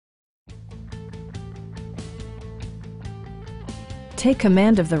Take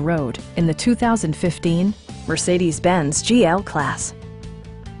command of the road in the 2015 Mercedes-Benz GL class.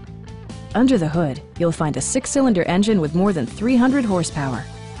 Under the hood, you'll find a 6-cylinder engine with more than 300 horsepower,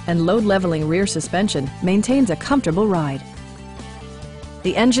 and load-leveling rear suspension maintains a comfortable ride.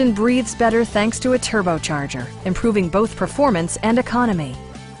 The engine breathes better thanks to a turbocharger, improving both performance and economy.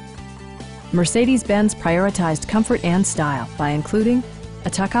 Mercedes-Benz prioritized comfort and style by including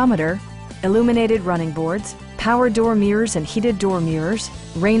a tachometer, illuminated running boards, power door mirrors and heated door mirrors,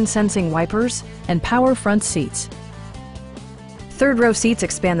 rain-sensing wipers, and power front seats. Third-row seats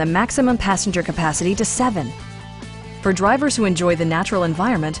expand the maximum passenger capacity to 7. For drivers who enjoy the natural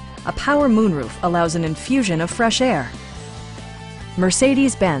environment, a power moonroof allows an infusion of fresh air.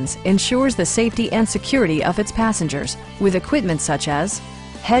 Mercedes-Benz ensures the safety and security of its passengers with equipment such as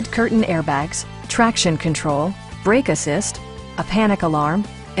head curtain airbags, traction control, brake assist, a panic alarm,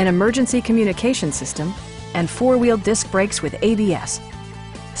 an emergency communication system, and 4-wheel disc brakes with ABS.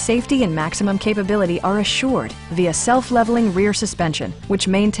 Safety and maximum capability are assured via self-leveling rear suspension, which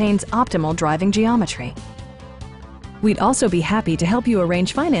maintains optimal driving geometry. We'd also be happy to help you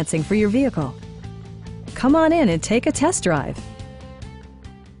arrange financing for your vehicle. Come on in and take a test drive.